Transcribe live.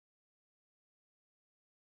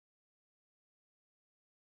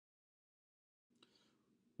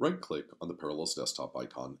Right-click on the Parallels desktop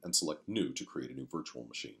icon and select New to create a new virtual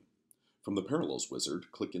machine. From the Parallels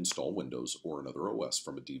wizard, click Install Windows or another OS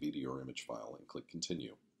from a DVD or image file and click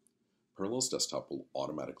Continue. Parallels Desktop will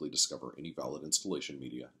automatically discover any valid installation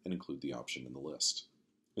media and include the option in the list.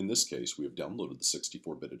 In this case, we have downloaded the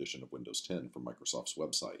 64-bit edition of Windows 10 from Microsoft's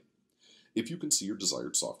website. If you can see your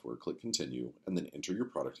desired software, click Continue and then enter your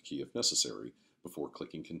product key if necessary before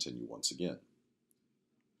clicking Continue once again.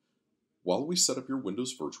 While we set up your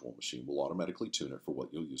Windows virtual machine, we'll automatically tune it for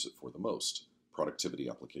what you'll use it for the most: productivity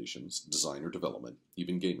applications, design or development,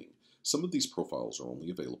 even gaming. Some of these profiles are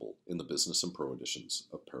only available in the Business and Pro editions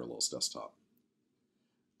of Parallels Desktop.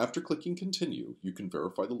 After clicking Continue, you can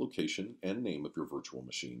verify the location and name of your virtual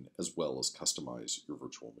machine, as well as customize your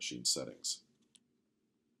virtual machine settings.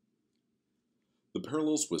 The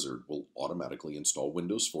Parallels wizard will automatically install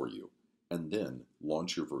Windows for you, and then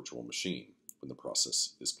launch your virtual machine when the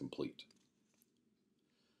process is complete.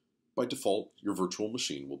 By default, your virtual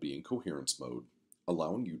machine will be in coherence mode,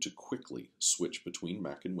 allowing you to quickly switch between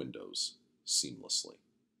Mac and Windows seamlessly.